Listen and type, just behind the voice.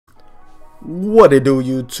What it do,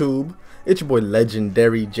 YouTube? It's your boy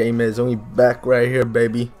Legendary James, and we back right here,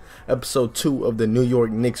 baby. Episode 2 of the New York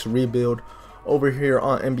Knicks rebuild over here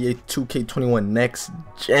on NBA 2K21 Next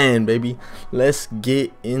Gen, baby. Let's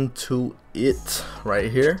get into it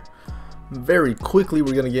right here. Very quickly,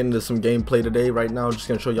 we're gonna get into some gameplay today. Right now, I'm just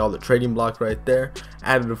gonna show y'all the trading block right there.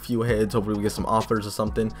 Added a few heads. Hopefully, we get some offers or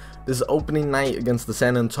something. This is opening night against the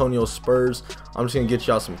San Antonio Spurs. I'm just gonna get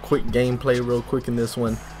y'all some quick gameplay real quick in this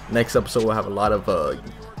one. Next episode, we'll have a lot of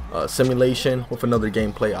simulation with another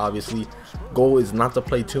gameplay. Obviously, goal is not to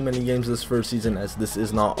play too many games this first season, as this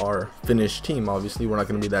is not our finished team. Obviously, we're not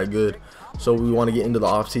gonna be that good, so we want to get into the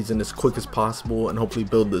off season as quick as possible and hopefully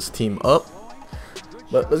build this team up.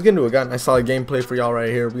 But let's get into it. Got a nice solid gameplay for y'all right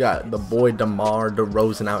here. We got the boy DeMar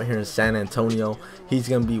DeRozan out here in San Antonio. He's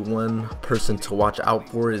gonna be one person to watch out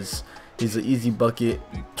for. He's an easy bucket,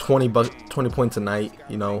 20 points a night.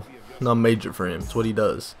 You know, not major for him. It's what he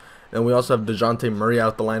does. And we also have DeJounte Murray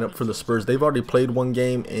out the lineup for the Spurs. They've already played one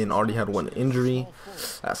game and already had one injury.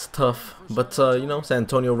 That's tough. But you know, San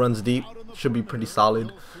Antonio runs deep. Should be pretty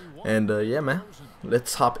solid. And yeah, man,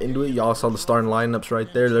 let's hop into it. Y'all saw the starting lineups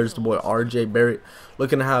right there. There's the boy RJ Barrett,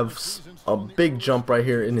 looking to have a big jump right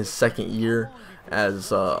here in his second year,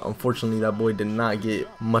 as unfortunately that boy did not get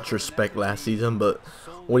much respect last season. But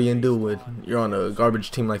what are you gonna do when you're on a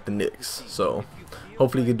garbage team like the Knicks? So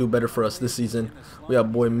hopefully he can do better for us this season. We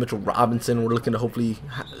have boy Mitchell Robinson. We're looking to hopefully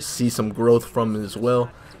see some growth from him as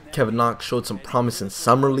well. Kevin Knox showed some promise in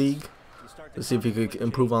summer league. Let's see if he could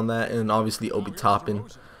improve on that. And obviously Obi Toppin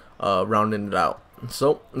rounding it out.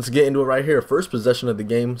 So let's get into it right here. First possession of the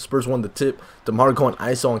game. Spurs won the tip. DeMar going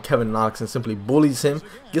ISO on Kevin Knox and simply bullies him.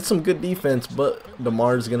 Gets some good defense, but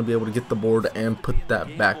DeMar is going to be able to get the board and put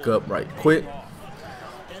that back up right quick.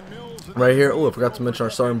 Right here. Oh, I forgot to mention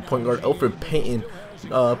our starting point guard, Elfrid Payton.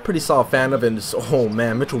 Pretty solid fan of it. Oh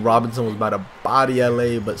man, Mitchell Robinson was about to body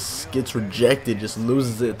LA, but gets rejected. Just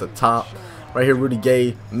loses it at the top. Right here, Rudy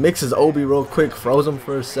Gay mixes Obi real quick. Froze him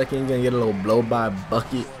for a second. He's going to get a little blow by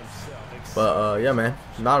bucket. But yeah, man,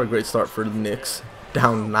 not a great start for the Knicks.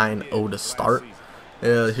 Down 9-0 to start.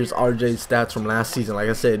 Here's RJ's stats from last season. Like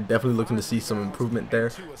I said, definitely looking to see some improvement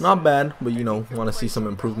there. Not bad, but you know, want to see some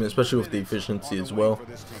improvement, especially with the efficiency as well.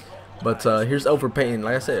 But here's Elfrid Payton.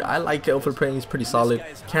 Like I said, I like Elfrid Payton. He's pretty solid.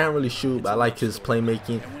 Can't really shoot, but I like his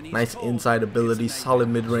playmaking. Nice inside ability, solid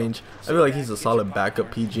mid-range. I feel like he's a solid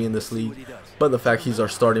backup PG in this league. But the fact he's our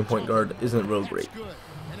starting point guard isn't real great.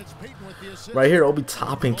 Right here, Obi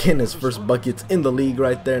Toppin getting his first buckets in the league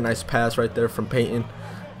right there. Nice pass right there from Payton,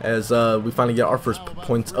 as we finally get our first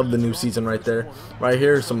points of the new season right there. Right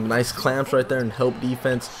here, some nice clamps right there and help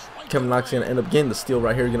defense. Kevin Knox is going to end up getting the steal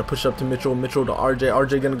right here. Going to push up to Mitchell. Mitchell to RJ.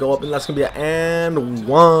 RJ going to go up, and that's going to be an and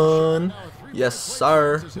one. Yes,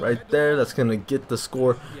 sir. Right there. That's going to get the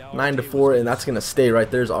score 9-4, and that's going to stay right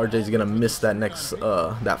there. RJ's going to miss that next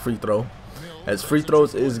that free throw. As free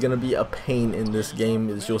throws is going to be a pain in this game,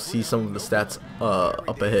 as you'll see some of the stats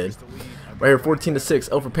up ahead. Right here, 14-6.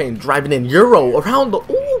 Elfrid Payton driving in Euro around the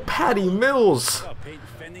Patty Mills.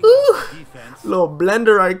 Ooh, little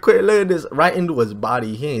blender right quick. Look at this, right into his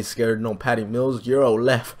body. He ain't scared of no Patty Mills. Euro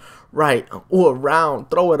left, right, around,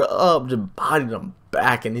 throw it up, just bodied him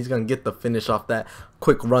back, and he's gonna get the finish off that.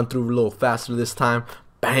 Quick run through, a little faster this time.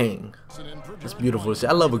 Bang! It's beautiful to see.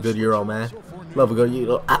 I love a good Euro, man. Love a good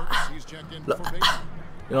Euro. You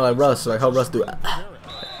know, like Russ, like how Russ do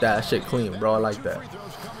that shit clean, bro. I like that.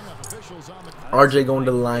 RJ going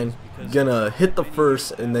to the line, gonna hit the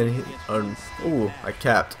first, and then I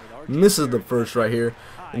capped. Misses the first right here,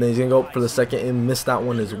 and then he's gonna go up for the second and miss that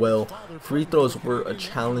one as well. Free throws were a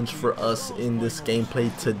challenge for us in this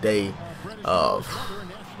gameplay today.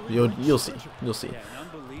 You'll see.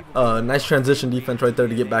 Nice transition defense right there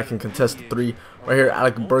to get back and contest the three. Right here,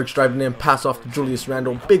 Alec Burks driving in, pass off to Julius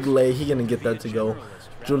Randle. Big lay, he gonna get that to go.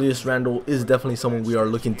 Julius Randle is definitely someone we are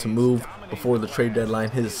looking to move before the trade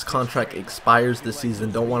deadline. His contract expires this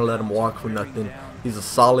season. Don't want to let him walk for nothing. He's a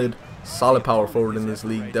solid power forward in this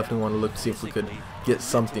league. Definitely want to look to see if we could get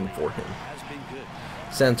something for him.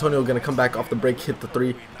 San Antonio gonna come back off the break, hit the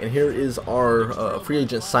three, and here is our free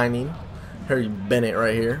agent signing, Harry Bennett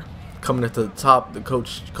right here. Coming at the top, the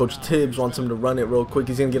coach Tibbs wants him to run it real quick.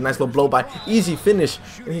 He's gonna get a nice little blow by, easy finish,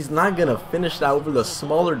 and he's not gonna finish that over the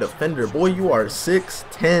smaller defender. Boy, you are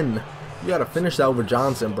 6'10". You gotta finish that over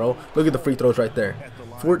Johnson, bro. Look at the free throws right there.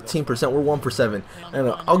 14%. We're 1 for 7,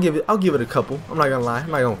 and I'll give it a couple. I'm not gonna lie. I'm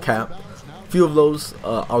not gonna cap. A few of those,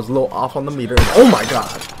 I was a little off on the meter. And, oh my God!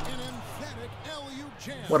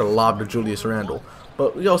 What a lob to Julius Randle.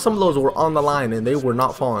 But yo, some of those were on the line and they were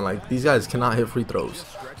not falling. Like, these guys cannot hit free throws.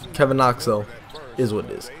 Kevin Knox though, Is what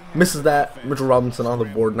it is. Misses that. Mitchell Robinson on the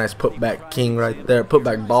board. Nice putback king right there.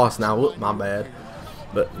 Putback boss now. Whoop, my bad.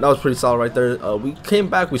 But that was pretty solid right there. We came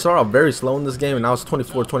back. We started off very slow in this game, and now it's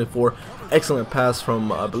 24-24. Excellent pass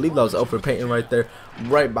from, I believe that was Alfred Payton right there.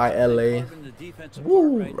 Right by LA.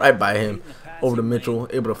 Woo, right by him. Over to Mitchell.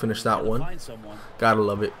 Able to finish that one. Gotta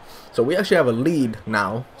love it. So we actually have a lead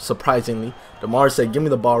now, surprisingly. DeMar said, give me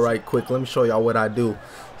the ball right quick. Let me show y'all what I do.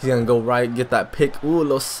 He's going to go right, get that pick. Ooh, a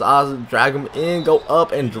little size, drag him in, go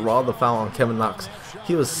up, and draw the foul on Kevin Knox.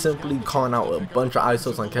 He was simply calling out a bunch of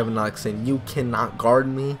ISOs on Kevin Knox, saying, you cannot guard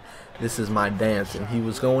me. This is my dance. And he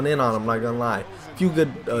was going in on him, not going to lie. A few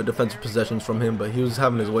good defensive possessions from him, but he was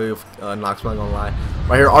having his way with Knox, not going to lie.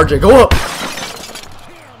 Right here, RJ, go up.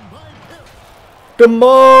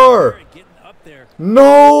 DeMar.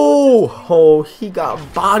 No! Oh, he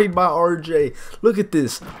got bodied by RJ. Look at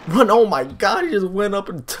this. Run. Oh my god, he just went up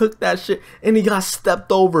and took that shit. And he got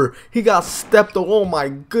stepped over. He got stepped over. Oh my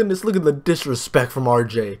goodness. Look at the disrespect from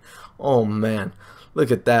RJ. Oh man.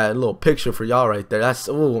 Look at that. A little picture for y'all right there. That's,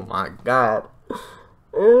 oh my god.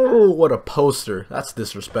 Oh, what a poster. That's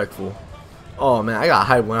disrespectful. Oh man, I got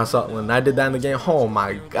hyped when I did that in the game. Oh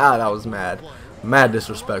my god, I was mad. Mad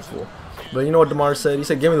disrespectful. But you know what DeMar said? He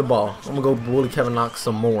said, give me the ball. I'm going to go bully Kevin Knox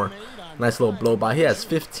some more. Nice little blow by. He has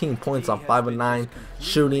 15 points on 5 of 9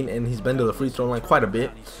 shooting, and he's been to the free throw line quite a bit.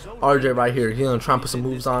 RJ right here. He's going to try and put some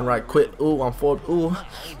moves on right quick. Ooh, on forward. Ooh,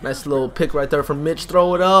 nice little pick right there from Mitch.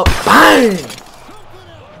 Throw it up. Bang!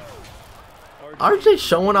 RJ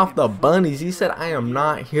showing off the bunnies. He said, I am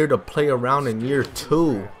not here to play around in year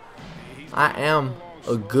 2. I am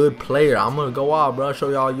a good player. I'm going to go out, bro.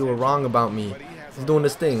 Show y'all you were wrong about me. He's doing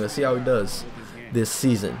this thing. Let's see how he does this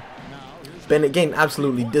season. Bennett getting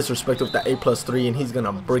absolutely disrespected with that A+3, and he's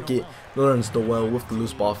gonna brick it. Learns the well with the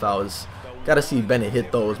loose ball fouls. Gotta see Bennett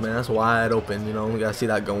hit those, man. That's wide open. You know, we gotta see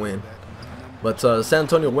that go in. But San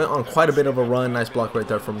Antonio went on quite a bit of a run. Nice block right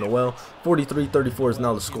there from Noel. 43-34 is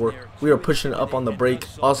now the score. We are pushing up on the break.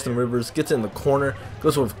 Austin Rivers gets in the corner.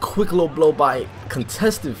 Goes with a quick little blow by.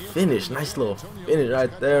 Contested finish. Nice little finish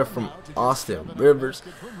right there from Austin Rivers.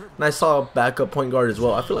 Nice solid backup point guard as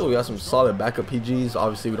well. I feel like we got some solid backup PGs.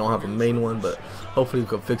 Obviously, we don't have a main one, but hopefully we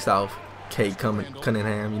can fix that with Kate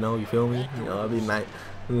Cunningham. You know, you feel me? You know, that'd be nice.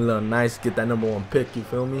 A little nice, get that #1 pick, you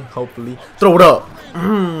feel me? Hopefully. Throw it up.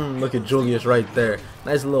 Look at Julius right there.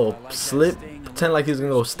 Nice little slip. Pretend like he's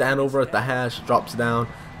going to go stand over at the hash. Drops down.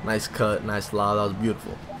 Nice cut. Nice lob. That was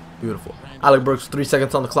beautiful. Beautiful. Alec Burks, 3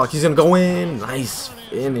 seconds on the clock. He's going to go in. Nice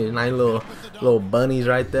finish. Nice little bunnies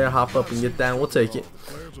right there. Hop up and get that. We'll take it.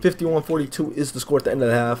 51-42 is the score at the end of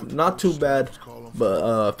the half. Not too bad.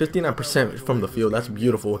 But 59% from the field. That's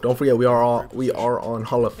beautiful. Don't forget we are on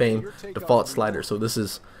Hall of Fame default slider. So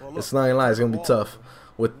it's not gonna lie, it's gonna be tough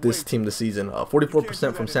with this team this season.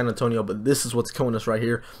 44% from San Antonio, but this is what's killing us right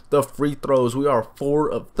here. The free throws. We are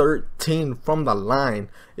 4 of 13 from the line.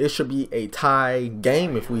 It should be a tie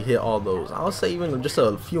game if we hit all those. I'll say even just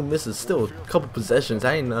a few misses, still a couple possessions.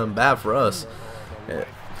 That ain't nothing bad for us. It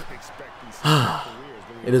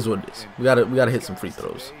is what it is. We gotta hit some free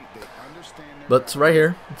throws. But right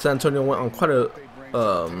here, San Antonio went on quite a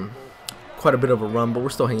bit of a run, but we're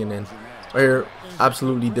still hanging in. Right here,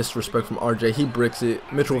 absolutely disrespect from RJ. He bricks it.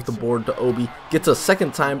 Mitchell with the board to Obi. Gets a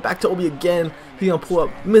second time. Back to Obi again. He's going to pull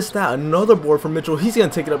up. Missed that. Another board from Mitchell. He's going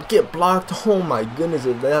to take it up. Get blocked. Oh my goodness.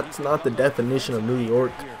 If that's not the definition of New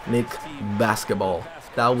York Knicks basketball.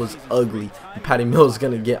 That was ugly. And Patty Mills is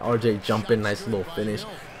going to get RJ jumping. Nice little finish.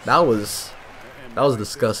 That was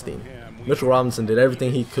disgusting. Mitchell Robinson did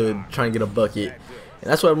everything he could trying to get a bucket. And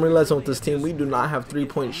that's what I'm realizing with this team. We do not have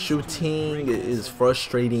three-point shooting. It is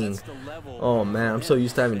frustrating. Oh, man. I'm so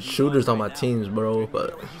used to having shooters on my teams, bro.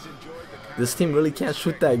 But this team really can't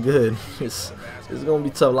shoot that good. It's going to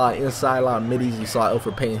be tough. A lot of inside, a lot of middies. You saw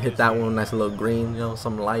Alfred Payton hit that one. Nice little green, you know,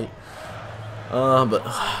 some light. But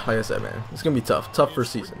like I said, man, it's going to be tough. Tough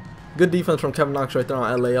first season. Good defense from Kevin Knox right there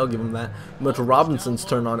on LA. I'll give him that. Mitchell Robinson's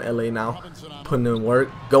turn on LA now. Putting in work.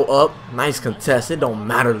 Go up. Nice contest. It don't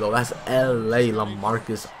matter though. That's LA.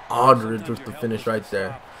 LaMarcus Aldridge with the finish right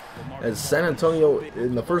there. As San Antonio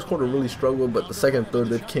in the first quarter really struggled, but the second and third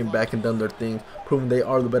they came back and done their thing, proving they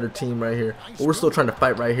are the better team right here. But we're still trying to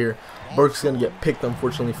fight right here. Burke's gonna get picked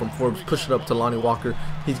unfortunately from Forbes. Push it up to Lonnie Walker.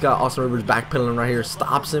 He's got Austin Rivers backpedaling right here.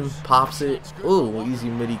 Stops him. Pops it. Ooh, easy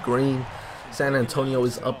midi green. San Antonio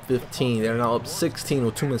is up 15. They're now up 16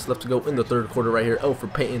 with 2 minutes left to go in the third quarter right here.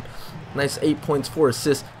 Alfred Payton. Nice 8 points, 4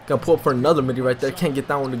 assists. Gonna pull up for another midi right there. Can't get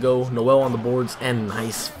that one to go. Noel on the boards. And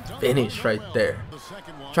nice finish right there.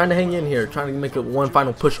 Trying to hang in here. Trying to make it one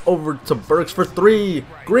final push over to Burks for 3.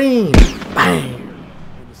 Green. Bang.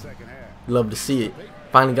 Love to see it.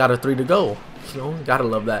 Finally got a 3 to go. You know, gotta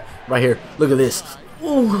love that. Right here, look at this.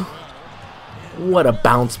 Ooh, what a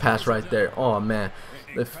bounce pass right there. Oh man,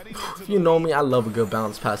 if you know me, I love a good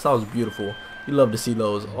bounce pass. That was beautiful. You love to see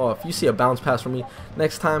those. Oh, if you see a bounce pass from me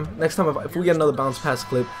next time if we get another bounce pass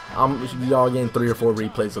clip, y'all getting 3 or 4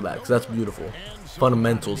 replays of that, because that's beautiful.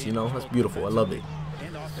 Fundamentals, you know, that's beautiful. I love it.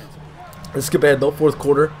 Let's skip ahead though. 4th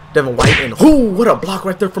quarter, Devin White, and what a block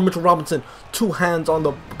right there from Mitchell Robinson. 2 hands on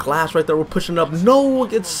the glass right there. We're pushing up. No,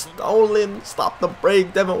 it gets stolen. Stop the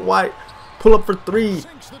break. Devin White, pull up for 3.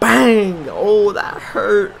 Bang. Oh, that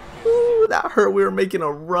hurt. Ooh, that hurt. We were making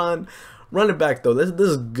a run. Running back though, this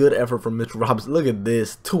is good effort from Mitchell Robinson. Look at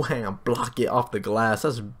this, 2-hand block it off the glass.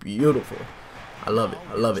 That's beautiful. I love it.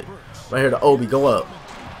 I love it. Right here to Obi, go up.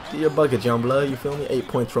 Get your buckets, young blood. You feel me? 8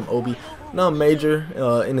 points from Obi. Not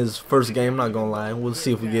major in his first game. Not gonna lie. We'll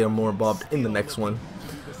see if we get him more involved in the next one.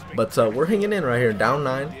 But we're hanging in right here. Down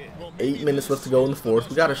 9. 8 minutes left to go in the 4th.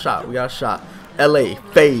 We got a shot. We got a shot. LA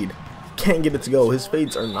fade. Can't get it to go. His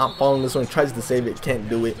fades are not falling. This one tries to save it. Can't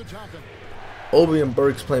do it. Obi and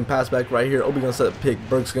Burks playing pass back right here. Obi gonna set a pick.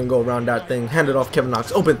 Burks gonna go around that thing. Hand it off. Kevin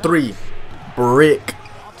Knox. Open 3. Brick.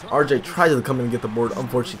 RJ tries to come in and get the board.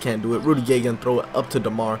 Unfortunately, can't do it. Rudy Gay gonna throw it up to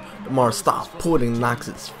DeMar. DeMar stop. Pull it and knocks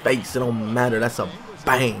its face. It don't matter. That's a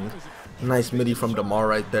bang. Nice midi from DeMar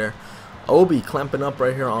right there. Obi clamping up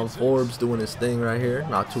right here on Forbes, doing his thing right here.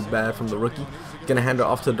 Not too bad from the rookie. Gonna hand it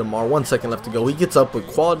off to DeMar. 1 second left to go. He gets up with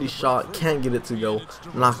quality shot. Can't get it to go.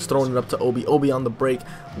 Knox throwing it up to Obi. Obi on the break.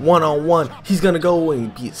 1-on-1. He's gonna go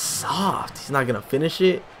and be soft. He's not gonna finish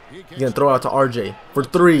it. He's gonna throw it out to RJ for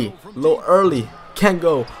 3. A little early. Can't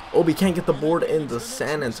go. Obi can't get the board in. The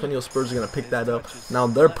San Antonio Spurs are gonna pick that up. Now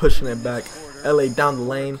they're pushing it back. LA down the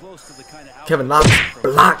lane. Kevin Knox,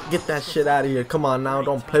 block, get that shit out of here. Come on now,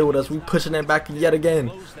 don't play with us. We pushing it back yet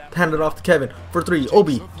again. Hand it off to Kevin for 3.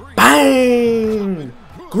 Obi, bang!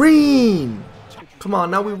 Green! Come on,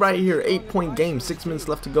 now we right here. 8-point game, 6 minutes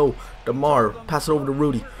left to go. DeMar, pass it over to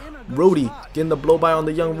Rudy. Rudy getting the blow by on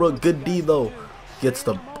the young rook. Good D though. Gets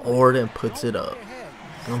the board and puts it up.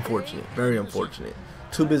 Unfortunate, very unfortunate.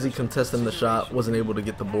 Too busy contesting the shot, wasn't able to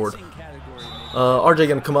get the board. RJ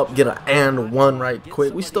gonna come up, get an and 1 right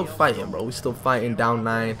quick. We still fighting, bro. We still fighting. Down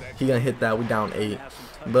 9. He gonna hit that. We down 8.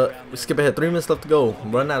 But we skip ahead. 3 minutes left to go.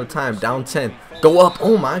 Run out of time. Down 10. Go up.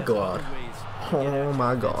 Oh my god. Oh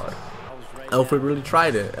my god. Alfred really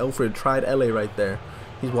tried it. Alfred tried LA right there.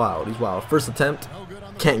 He's wild. He's wild. First attempt.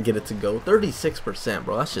 Can't get it to go. 36%,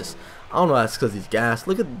 bro. That's just, I don't know, that's because he's gassed.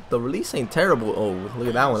 Look at the release, ain't terrible. Oh, look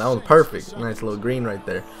at that one. That was perfect. Nice little green right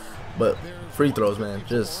there. But free throws, man,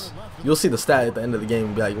 just, you'll see the stat at the end of the game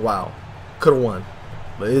and be like, wow, could have won.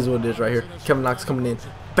 But it is what it is right here. Kevin Knox coming in.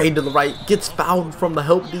 Fade to the right. Gets fouled from the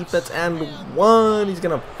help defense and 1. He's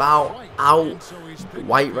going to foul out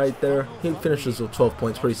White right there. He finishes with 12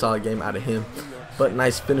 points. Pretty solid game out of him. But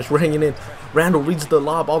nice finish. We're hanging in. Randall reads the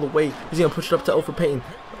lob all the way. He's going to push it up to Alfred Payton.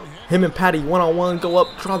 Him and Patty, 1-on-1, go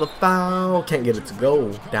up, draw the foul. Can't get it to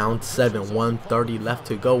go. Down 7, 1:30 left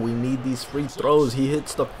to go. We need these free throws. He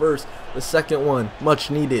hits the first. The second one, much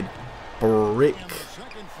needed. Brick.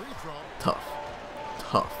 Tough.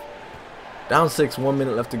 Tough. Down 6, 1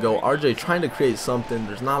 minute left to go. RJ trying to create something.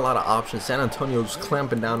 There's not a lot of options. San Antonio's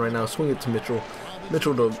clamping down right now. Swing it to Mitchell.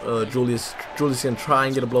 Mitchell to Julius. Julius gonna try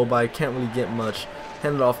and get a blow by. Can't really get much.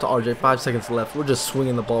 Hand it off to RJ. 5 seconds left. We're just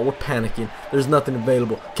swinging the ball. We're panicking. There's nothing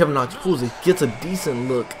available. Kevin Knox pulls it. Gets a decent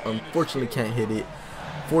look. Unfortunately, can't hit it.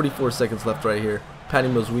 44 seconds left right here. Patty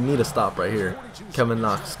Mills, we need a stop right here. Kevin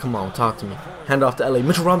Knox, come on, talk to me. Hand off to LA.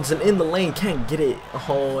 Mitchell Robinson in the lane. Can't get it.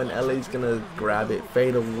 Oh, and LA's going to grab it.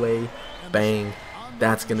 Fade away. Bang.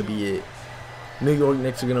 That's going to be it. New York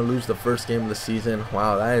Knicks are going to lose the first game of the season.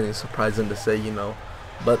 Wow, that ain't surprising to say, you know.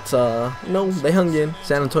 But, you know, they hung in.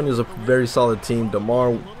 San Antonio's a very solid team.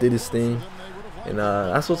 DeMar did his thing. And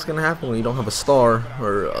that's what's going to happen when you don't have a star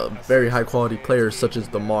or a very high-quality player such as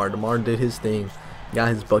DeMar. DeMar did his thing. Got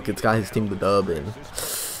his buckets, got his team the dub, and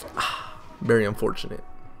very unfortunate.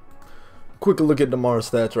 Quick look at DeMar's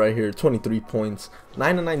stats right here. 23 points.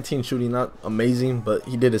 9 of 19 shooting. Not amazing, but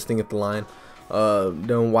he did his thing at the line.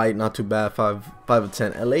 Dylan White, not too bad. 5 of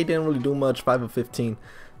 10. LA didn't really do much. 5 of 15.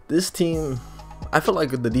 This team, I felt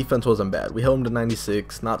like the defense wasn't bad. We held them to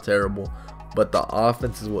 96. Not terrible. But the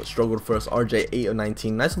offense is what struggled for us. RJ, 8 of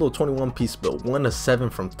 19. Nice little 21 piece build. 1 of 7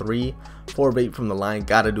 from 3. 4 of 8 from the line.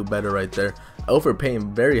 Gotta do better right there. Alfred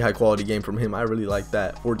Payton, very high quality game from him. I really like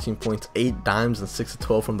that. 14 points, 8 dimes, and 6 of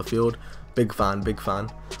 12 from the field. Big fan, big fan.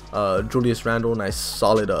 Julius Randle, nice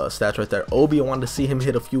solid stats right there. Obi, I wanted to see him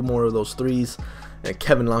hit a few more of those threes. And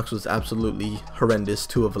Kevin Knox was absolutely horrendous.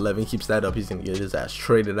 2 of 11. Keeps that up, he's going to get his ass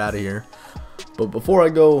traded out of here. But before I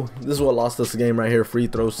go, this is what lost us the game right here. Free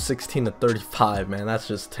throws 16 to 35, man. That's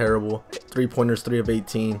just terrible. 3-pointers, 3 of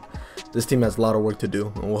 18. This team has a lot of work to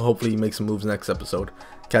do, and we'll hopefully make some moves next episode.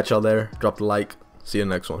 Catch y'all there. Drop the like. See you in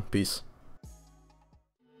the next one. Peace.